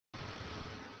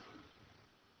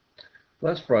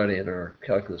Last Friday in our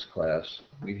calculus class,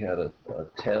 we had a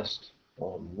test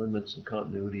on limits and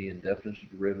continuity and definition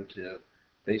of derivative,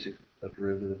 basic of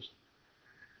derivatives.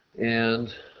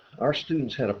 And our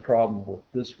students had a problem with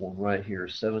this one right here,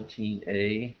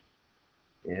 17a.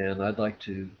 And I'd like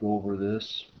to go over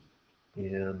this.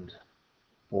 And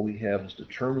what we have is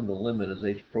determine the limit as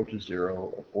h approaches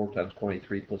 0 of 4 times quantity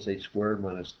 3 plus h squared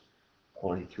minus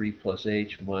quantity 3 plus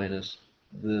h minus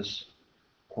this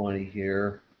quantity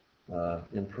here.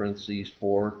 In parentheses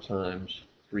 4 times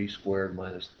 3 squared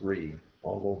minus 3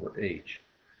 all over h.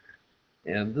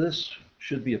 And this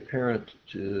should be apparent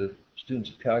to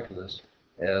students of calculus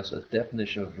as a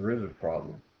definition of derivative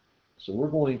problem. So we're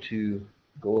going to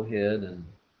go ahead and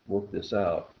work this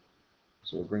out.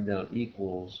 So we'll bring down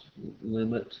equals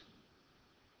limit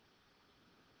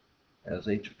as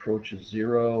h approaches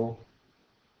 0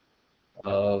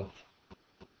 of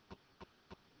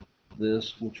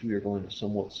this, which we are going to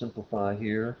somewhat simplify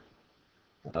here.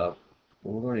 We're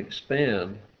going to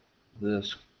expand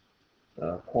this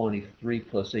quantity 3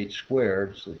 plus h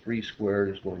squared, so 3 squared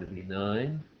is going to be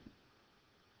 9,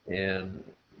 and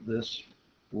this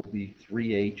will be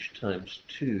 3h times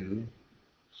 2,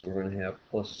 so we're going to have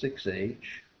plus 6h,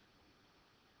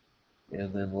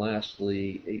 and then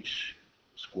lastly h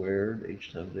squared,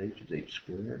 h times h is h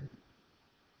squared,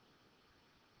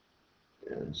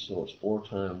 and so it's 4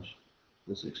 times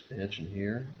this expansion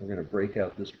here. We're going to break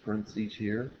out this parentheses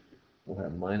here. We'll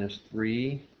have minus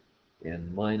 3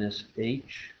 and minus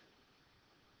h,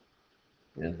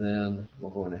 and then we're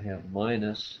going to have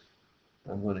minus,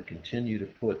 I'm going to continue to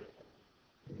put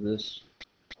this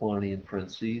quantity in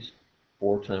parentheses.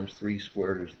 4 times 3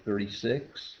 squared is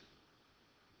 36,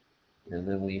 and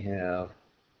then we have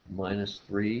minus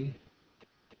 3.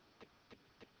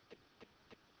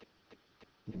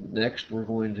 Next we're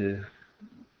going to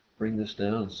bring this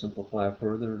down and simplify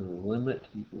further to the limit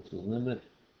equal to limit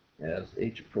as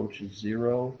h approaches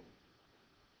 0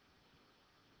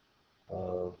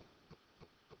 of,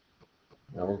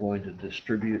 now we're going to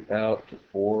distribute out to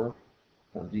 4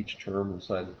 times each term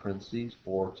inside the parentheses.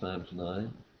 4 times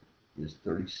 9 is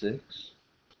 36.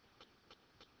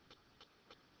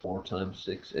 4 times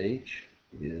 6h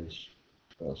is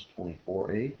plus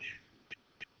 24h.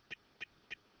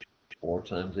 4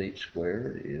 times h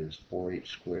squared is 4h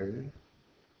squared.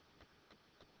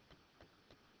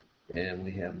 And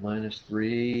we have minus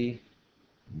 3,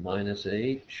 minus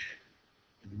h,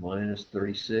 minus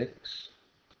 36.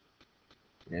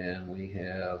 And we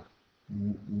have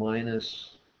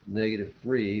minus negative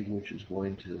 3, which is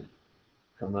going to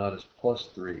come out as plus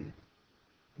 3,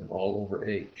 and all over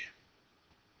h.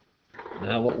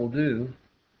 Now what we'll do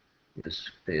is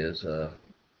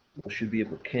we should be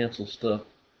able to cancel stuff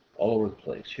all over the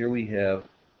place. Here we have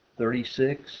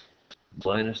 36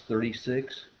 minus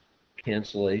 36,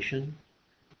 cancellation.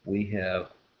 We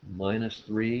have minus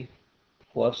 3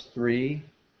 plus 3,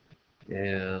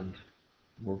 and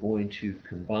we're going to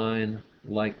combine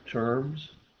like terms.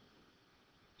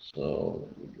 So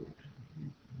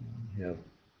we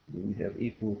have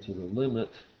equal to the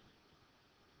limit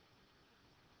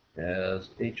as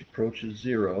h approaches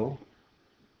 0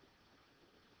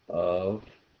 of,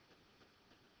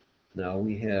 now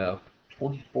we have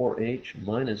 24h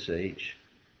minus h,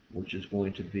 which is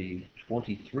going to be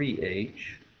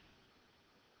 23h,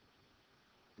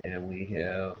 and we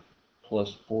have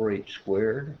plus 4h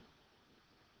squared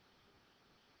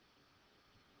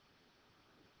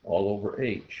all over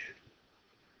h.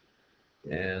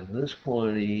 And this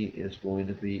quantity is going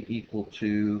to be equal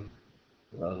to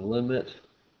limit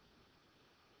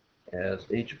as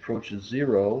h approaches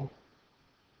 0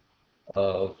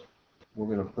 of, we're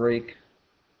going to break,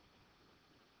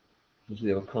 since we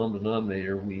have a common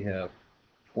denominator, we have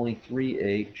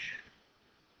 23h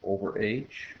over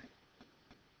h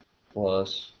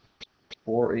plus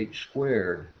 4h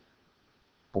squared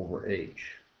over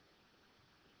h.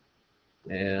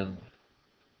 And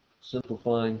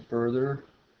simplifying further,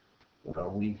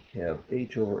 we have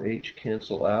h over h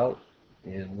cancel out,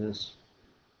 and this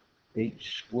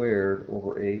h squared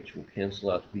over h will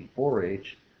cancel out to be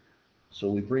 4h. So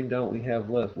we bring down what we have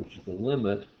left, which is the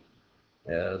limit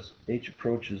as h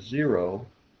approaches 0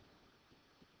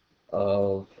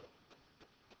 of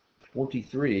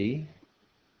 23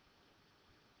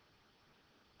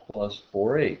 plus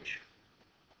 4h.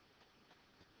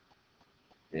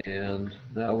 And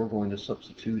now we're going to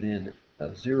substitute in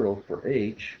a 0 for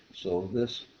h, so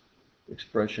this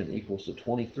expression equals to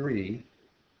 23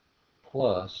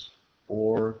 plus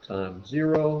 4 times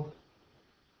 0,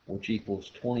 which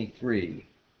equals 23.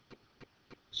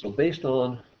 So based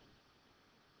on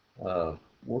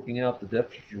working out the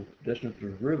definition of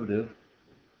derivative,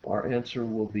 our answer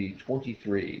will be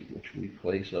 23, which we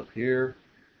place up here.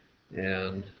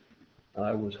 And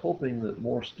I was hoping that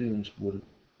more students would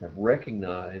have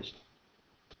recognized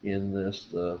in this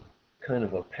kind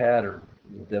of a pattern,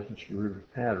 the definition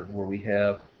derivative pattern, where we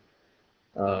have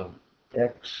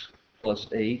x plus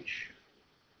h,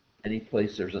 any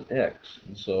place there's an x.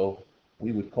 And so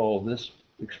we would call this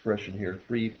expression here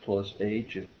 3 plus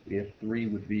h. If 3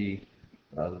 would be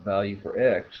the value for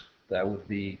x, that would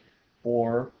be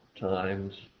 4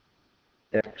 times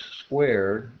x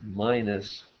squared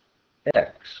minus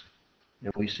x.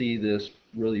 And we see this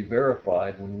really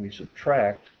verified when we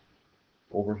subtract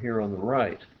over here on the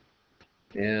right.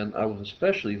 And I was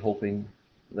especially hoping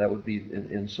that would be,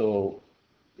 and so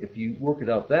if you work it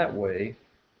out that way,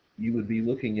 you would be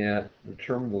looking at the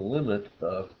terminal limit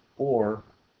of 4x,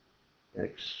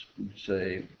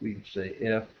 we'd say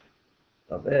f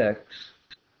of x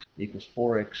equals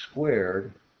 4x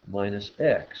squared minus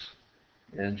x.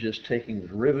 And just taking the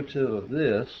derivative of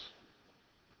this,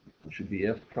 which would be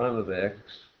f prime of x,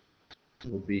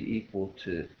 would be equal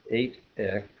to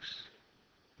 8x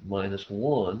minus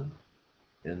 1,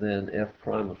 and then f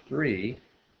prime of 3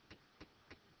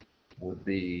 would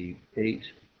be 8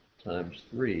 times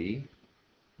 3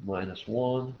 minus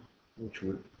 1, which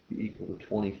would be equal to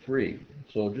 23.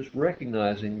 So just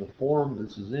recognizing the form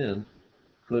this is in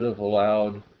could have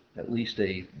allowed at least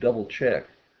a double check.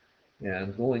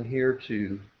 And going here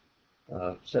to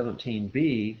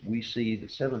 17b, we see that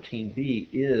 17b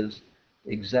is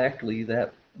exactly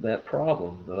that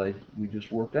problem that we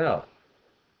just worked out.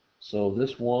 So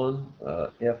this one,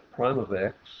 f prime of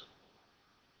x,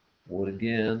 would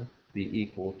again be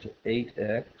equal to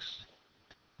 8x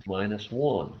minus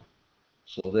 1.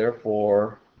 So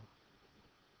therefore,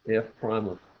 f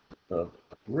prime of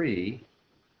 3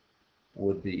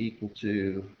 would be equal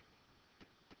to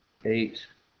 8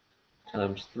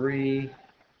 times 3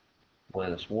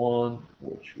 minus 1,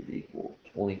 which would equal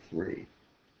 23.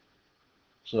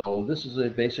 So this is a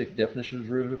basic definition of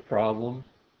derivative problem,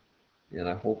 and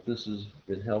I hope this has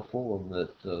been helpful and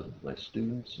that my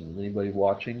students and anybody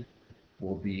watching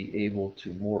will be able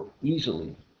to more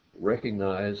easily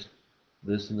recognize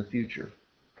this in the future.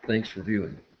 Thanks for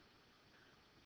viewing.